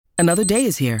Another day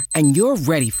is here, and you're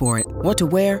ready for it. What to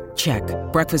wear? Check.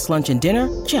 Breakfast, lunch, and dinner?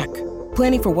 Check.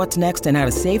 Planning for what's next and how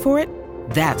to save for it?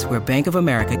 That's where Bank of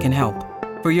America can help.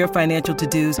 For your financial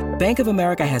to-dos, Bank of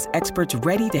America has experts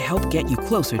ready to help get you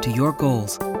closer to your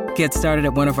goals. Get started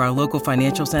at one of our local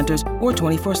financial centers or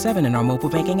 24/7 in our mobile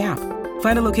banking app.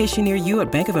 Find a location near you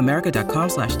at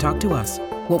bankofamerica.com/talktous.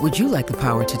 What would you like the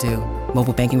power to do?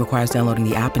 Mobile banking requires downloading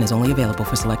the app and is only available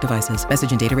for select devices.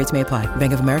 Message and data rates may apply.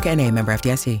 Bank of America N.A., member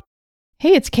FDIC.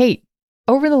 Hey, it's Kate.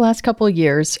 Over the last couple of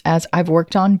years, as I've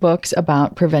worked on books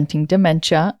about preventing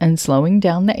dementia and slowing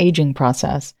down the aging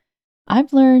process,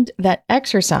 I've learned that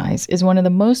exercise is one of the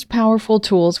most powerful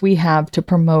tools we have to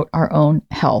promote our own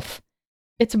health.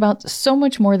 It's about so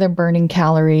much more than burning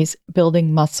calories,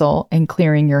 building muscle, and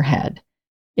clearing your head.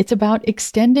 It's about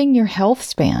extending your health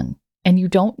span, and you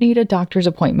don't need a doctor's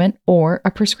appointment or a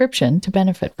prescription to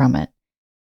benefit from it.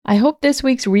 I hope this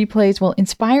week's replays will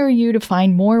inspire you to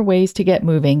find more ways to get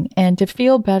moving and to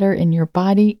feel better in your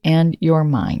body and your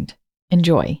mind.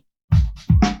 Enjoy.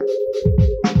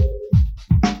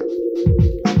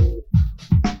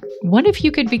 What if you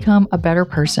could become a better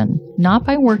person, not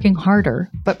by working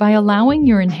harder, but by allowing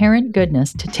your inherent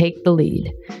goodness to take the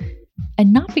lead?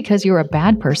 And not because you're a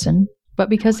bad person, but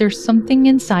because there's something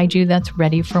inside you that's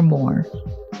ready for more.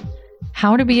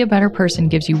 How to Be a Better Person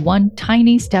gives you one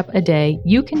tiny step a day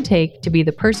you can take to be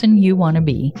the person you want to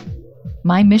be.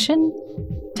 My mission?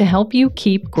 To help you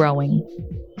keep growing.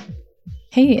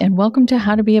 Hey, and welcome to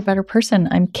How to Be a Better Person.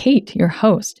 I'm Kate, your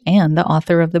host, and the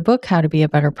author of the book, How to Be a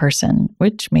Better Person,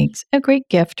 which makes a great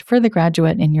gift for the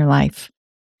graduate in your life.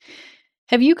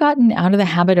 Have you gotten out of the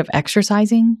habit of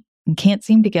exercising and can't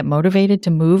seem to get motivated to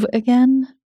move again?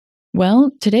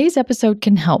 Well, today's episode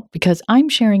can help because I'm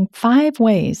sharing 5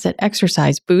 ways that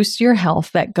exercise boosts your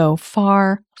health that go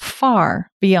far, far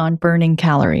beyond burning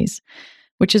calories,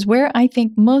 which is where I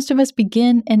think most of us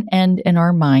begin and end in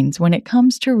our minds when it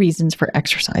comes to reasons for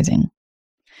exercising.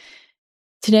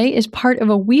 Today is part of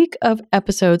a week of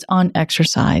episodes on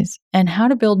exercise and how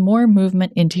to build more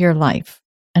movement into your life,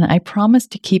 and I promise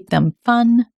to keep them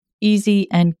fun, easy,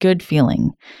 and good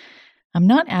feeling. I'm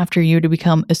not after you to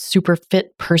become a super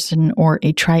fit person or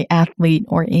a triathlete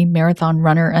or a marathon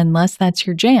runner unless that's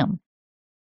your jam.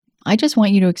 I just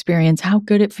want you to experience how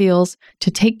good it feels to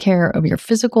take care of your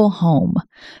physical home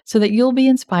so that you'll be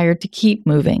inspired to keep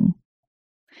moving.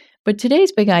 But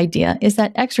today's big idea is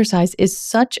that exercise is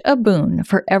such a boon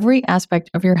for every aspect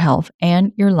of your health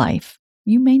and your life.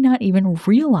 You may not even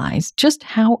realize just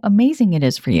how amazing it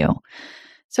is for you.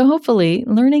 So hopefully,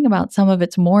 learning about some of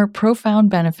its more profound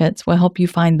benefits will help you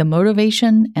find the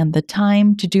motivation and the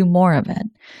time to do more of it,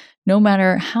 no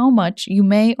matter how much you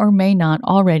may or may not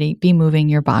already be moving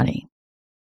your body.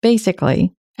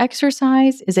 Basically,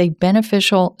 exercise is a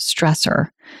beneficial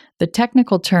stressor. The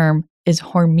technical term is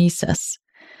hormesis,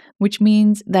 which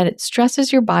means that it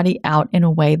stresses your body out in a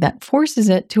way that forces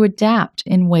it to adapt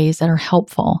in ways that are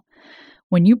helpful.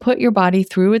 When you put your body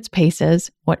through its paces,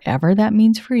 whatever that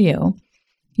means for you,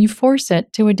 you force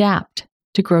it to adapt,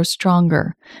 to grow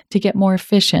stronger, to get more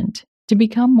efficient, to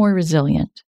become more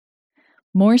resilient.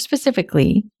 More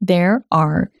specifically, there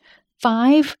are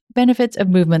 5 benefits of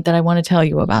movement that I want to tell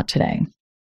you about today.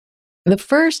 The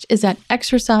first is that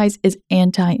exercise is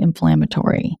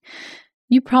anti-inflammatory.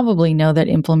 You probably know that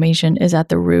inflammation is at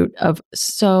the root of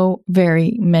so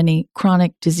very many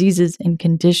chronic diseases and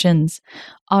conditions,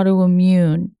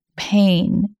 autoimmune,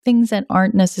 pain, things that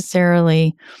aren't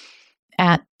necessarily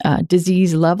at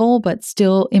disease level, but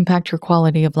still impact your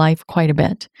quality of life quite a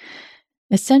bit.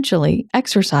 Essentially,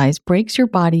 exercise breaks your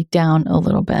body down a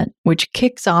little bit, which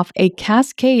kicks off a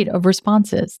cascade of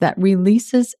responses that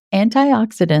releases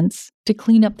antioxidants to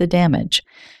clean up the damage.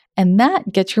 And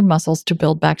that gets your muscles to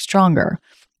build back stronger.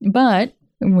 But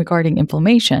regarding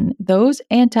inflammation, those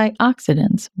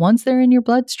antioxidants, once they're in your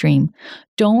bloodstream,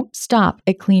 don't stop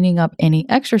at cleaning up any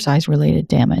exercise-related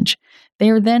damage. They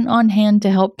are then on hand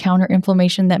to help counter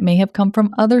inflammation that may have come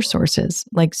from other sources,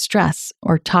 like stress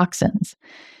or toxins.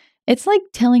 It's like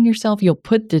telling yourself you'll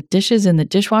put the dishes in the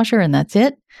dishwasher and that's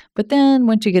it, but then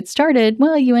once you get started,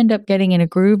 well, you end up getting in a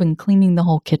groove and cleaning the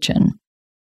whole kitchen.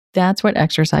 That's what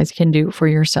exercise can do for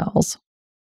your cells.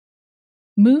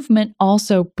 Movement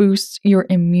also boosts your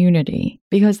immunity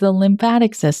because the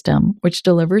lymphatic system, which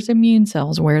delivers immune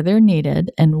cells where they're needed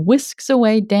and whisks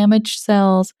away damaged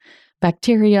cells,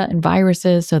 bacteria, and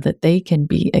viruses so that they can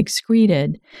be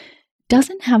excreted,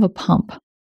 doesn't have a pump.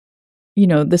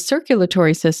 The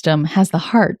circulatory system has the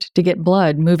heart to get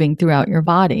blood moving throughout your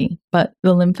body, but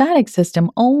the lymphatic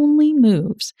system only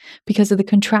moves because of the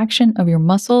contraction of your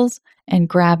muscles and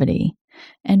gravity,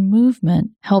 and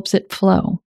movement helps it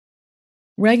flow.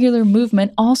 Regular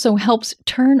movement also helps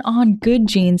turn on good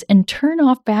genes and turn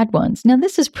off bad ones. Now,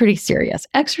 this is pretty serious.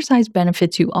 Exercise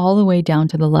benefits you all the way down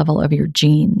to the level of your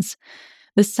genes.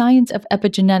 The science of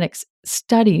epigenetics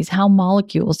studies how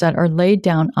molecules that are laid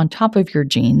down on top of your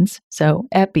genes, so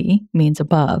epi means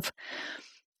above,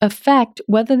 affect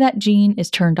whether that gene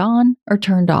is turned on or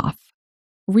turned off.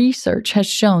 Research has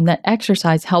shown that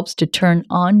exercise helps to turn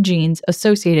on genes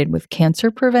associated with cancer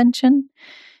prevention,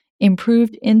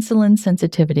 improved insulin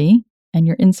sensitivity, and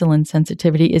your insulin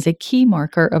sensitivity is a key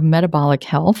marker of metabolic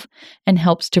health and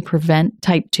helps to prevent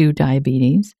type 2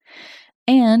 diabetes,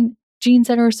 and genes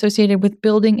that are associated with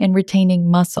building and retaining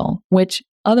muscle, which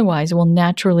otherwise will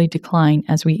naturally decline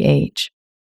as we age.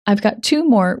 I've got two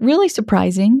more really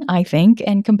surprising, I think,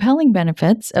 and compelling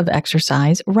benefits of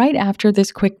exercise right after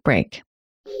this quick break.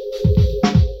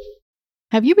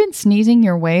 Have you been sneezing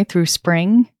your way through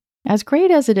spring? As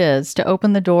great as it is to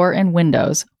open the door and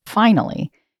windows,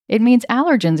 finally, it means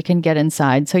allergens can get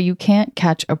inside so you can't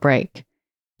catch a break.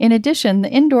 In addition, the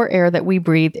indoor air that we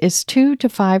breathe is 2 to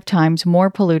 5 times more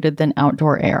polluted than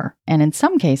outdoor air, and in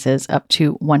some cases, up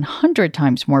to 100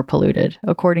 times more polluted,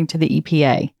 according to the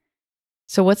EPA.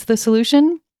 So what's the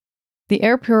solution? The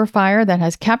air purifier that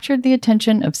has captured the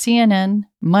attention of CNN,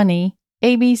 Money,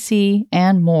 ABC,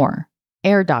 and more,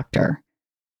 Air Doctor.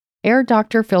 Air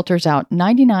Doctor filters out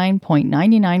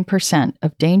 99.99%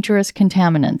 of dangerous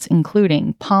contaminants,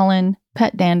 including pollen,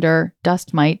 pet dander,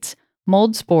 dust mites,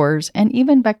 mold spores, and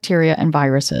even bacteria and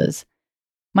viruses.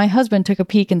 My husband took a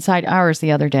peek inside ours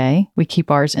the other day. We keep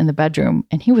ours in the bedroom,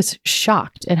 and he was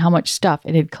shocked at how much stuff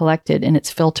it had collected in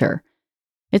its filter.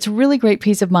 It's a really great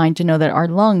peace of mind to know that our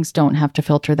lungs don't have to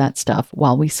filter that stuff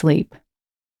while we sleep.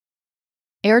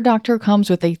 Air Doctor comes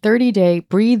with a 30-day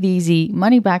breathe easy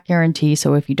money-back guarantee,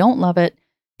 so if you don't love it,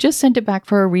 just send it back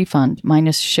for a refund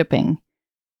minus shipping.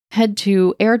 Head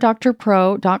to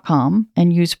airdoctorpro.com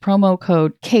and use promo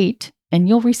code KATE, and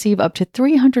you'll receive up to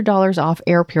 $300 off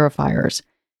air purifiers.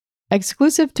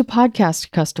 Exclusive to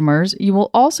podcast customers, you will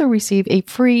also receive a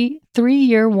free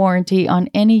 3-year warranty on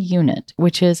any unit,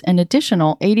 which is an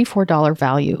additional $84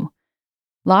 value.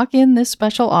 Lock in this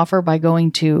special offer by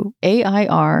going to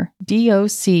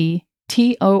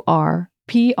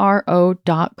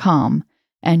airdoctorpro.com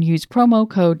and use promo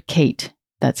code KATE.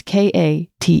 That's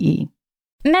KATE.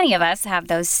 Many of us have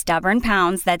those stubborn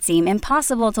pounds that seem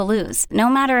impossible to lose, no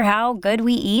matter how good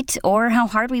we eat or how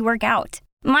hard we work out.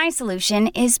 My solution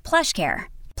is PlushCare.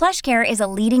 PlushCare is a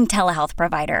leading telehealth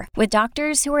provider with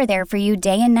doctors who are there for you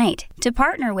day and night to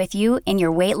partner with you in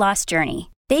your weight loss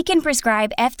journey. They can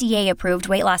prescribe FDA-approved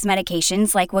weight loss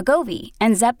medications like Wegovy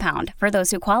and Zepbound for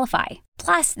those who qualify.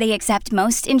 Plus, they accept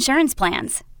most insurance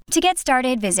plans. To get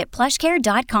started, visit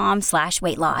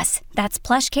plushcare.com/weightloss. That's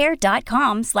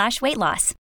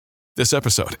plushcare.com/weightloss. This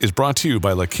episode is brought to you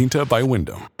by La Quinta by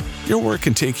Wyndham. Your work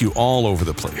can take you all over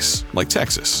the place, like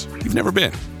Texas. You've never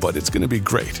been, but it's going to be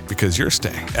great because you're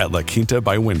staying at La Quinta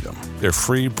by Wyndham. Their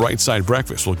free Bright Side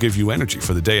breakfast will give you energy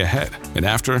for the day ahead. And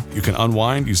after, you can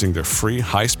unwind using their free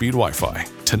high-speed Wi-Fi.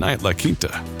 Tonight, La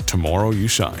Quinta. Tomorrow, you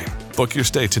shine. Book your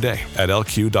stay today at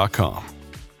lq.com.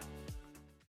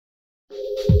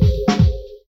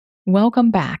 Welcome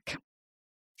back.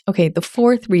 Okay, the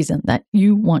fourth reason that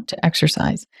you want to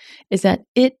exercise is that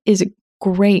it is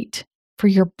great for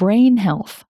your brain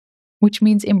health, which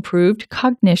means improved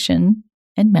cognition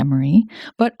and memory,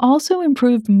 but also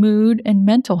improved mood and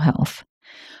mental health.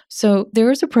 So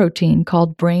there is a protein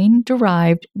called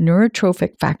brain-derived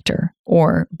neurotrophic factor,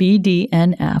 or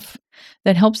BDNF,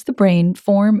 that helps the brain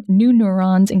form new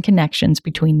neurons and connections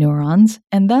between neurons,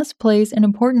 and thus plays an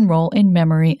important role in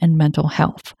memory and mental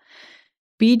health.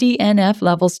 BDNF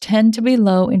levels tend to be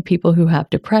low in people who have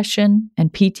depression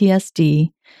and PTSD,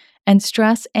 and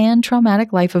stress and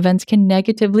traumatic life events can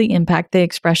negatively impact the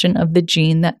expression of the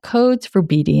gene that codes for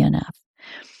BDNF.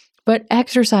 But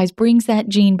exercise brings that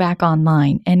gene back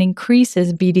online and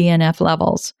increases BDNF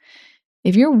levels.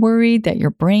 If you're worried that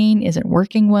your brain isn't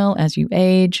working well as you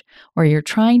age, or you're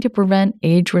trying to prevent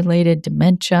age-related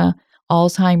dementia,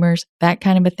 Alzheimer's, that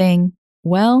kind of a thing,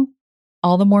 well,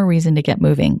 all the more reason to get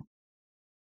moving.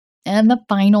 And the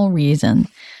final reason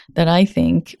that I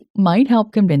think might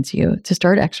help convince you to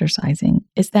start exercising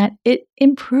is that it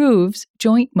improves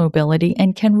joint mobility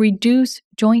and can reduce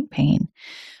joint pain,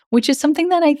 which is something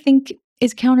that I think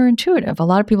is counterintuitive. A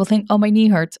lot of people think, oh, my knee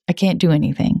hurts, I can't do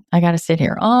anything. I got to sit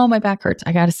here. Oh, my back hurts,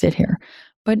 I got to sit here.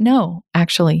 But no,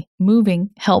 actually, moving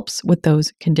helps with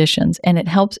those conditions, and it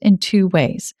helps in two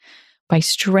ways. By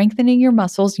strengthening your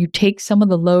muscles, you take some of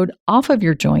the load off of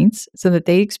your joints so that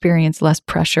they experience less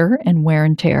pressure and wear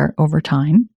and tear over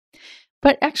time.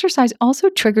 But exercise also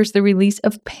triggers the release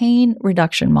of pain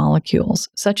reduction molecules,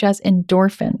 such as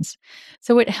endorphins.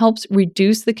 So it helps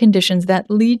reduce the conditions that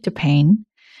lead to pain.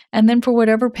 And then for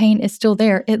whatever pain is still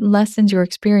there, it lessens your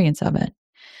experience of it.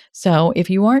 So if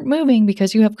you aren't moving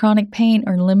because you have chronic pain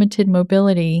or limited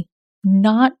mobility,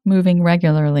 not moving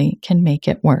regularly can make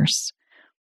it worse.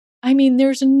 I mean,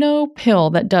 there's no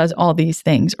pill that does all these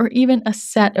things, or even a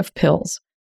set of pills.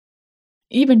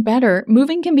 Even better,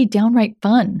 moving can be downright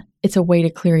fun. It's a way to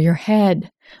clear your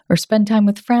head, or spend time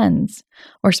with friends,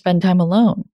 or spend time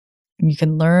alone. You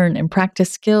can learn and practice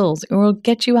skills, or it'll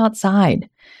get you outside.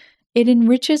 It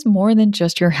enriches more than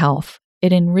just your health.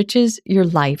 It enriches your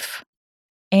life.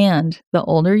 And the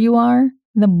older you are,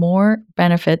 the more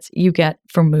benefits you get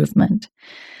from movement.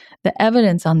 The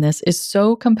evidence on this is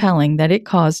so compelling that it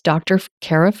caused Dr.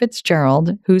 Kara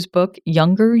Fitzgerald, whose book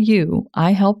Younger You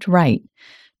I helped write,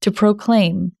 to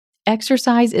proclaim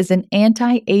exercise is an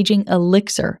anti-aging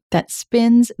elixir that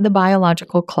spins the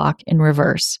biological clock in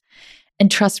reverse.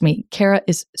 And trust me, Kara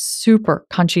is super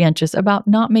conscientious about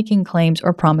not making claims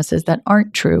or promises that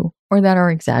aren't true or that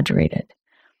are exaggerated.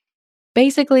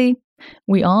 Basically,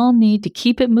 we all need to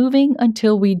keep it moving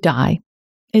until we die.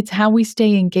 It's how we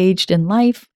stay engaged in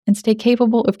life and stay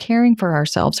capable of caring for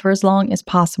ourselves for as long as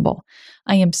possible.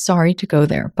 I am sorry to go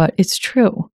there, but it's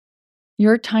true.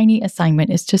 Your tiny assignment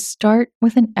is to start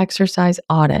with an exercise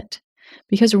audit,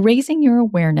 because raising your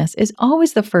awareness is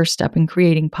always the first step in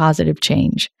creating positive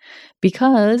change.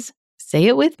 Because, say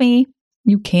it with me,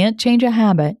 you can't change a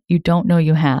habit you don't know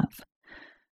you have.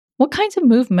 What kinds of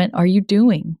movement are you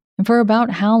doing? And for about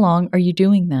how long are you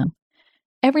doing them?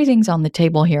 Everything's on the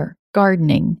table here.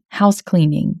 Gardening, house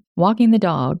cleaning, walking the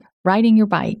dog, riding your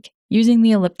bike, using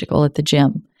the elliptical at the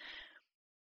gym.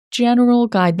 General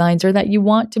guidelines are that you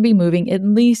want to be moving at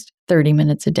least 30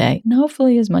 minutes a day, and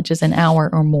hopefully as much as an hour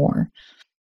or more.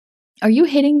 Are you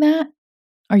hitting that?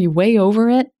 Are you way over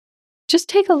it? Just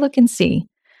take a look and see.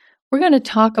 We're going to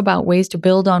talk about ways to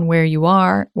build on where you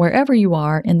are, wherever you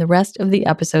are, in the rest of the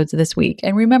episodes this week.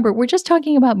 And remember, we're just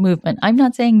talking about movement. I'm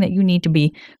not saying that you need to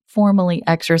be formally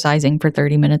exercising for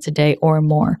 30 minutes a day or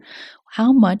more.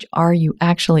 How much are you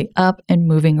actually up and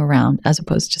moving around as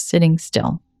opposed to sitting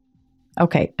still?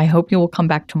 Okay, I hope you will come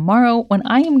back tomorrow when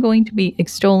I am going to be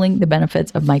extolling the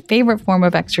benefits of my favorite form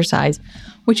of exercise,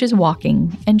 which is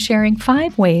walking, and sharing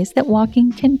 5 ways that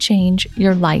walking can change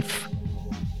your life.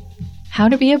 How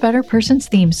to Be a Better Person's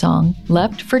theme song,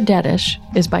 Left for Deadish,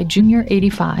 is by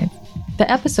Junior85.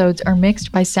 The episodes are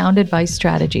mixed by Sound Advice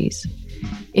Strategies.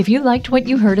 If you liked what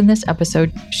you heard in this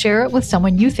episode, share it with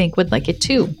someone you think would like it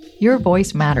too. Your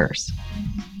voice matters.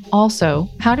 Also,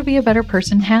 How to Be a Better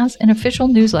Person has an official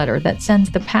newsletter that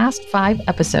sends the past 5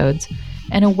 episodes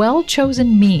and a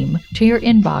well-chosen meme to your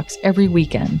inbox every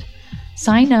weekend.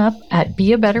 Sign up at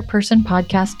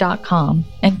beabetterpersonpodcast.com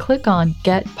and click on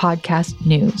Get Podcast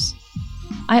News.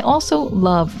 I also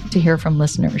love to hear from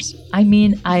listeners. I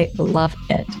mean, I love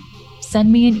it.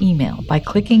 Send me an email by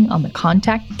clicking on the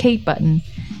Contact Kate button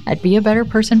at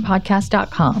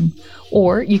beabetterpersonpodcast.com,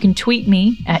 or you can tweet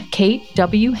me at Kate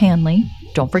W. Hanley.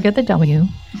 Don't forget the W,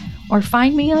 or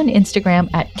find me on Instagram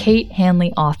at Kate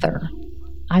Hanley Author.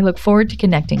 I look forward to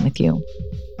connecting with you.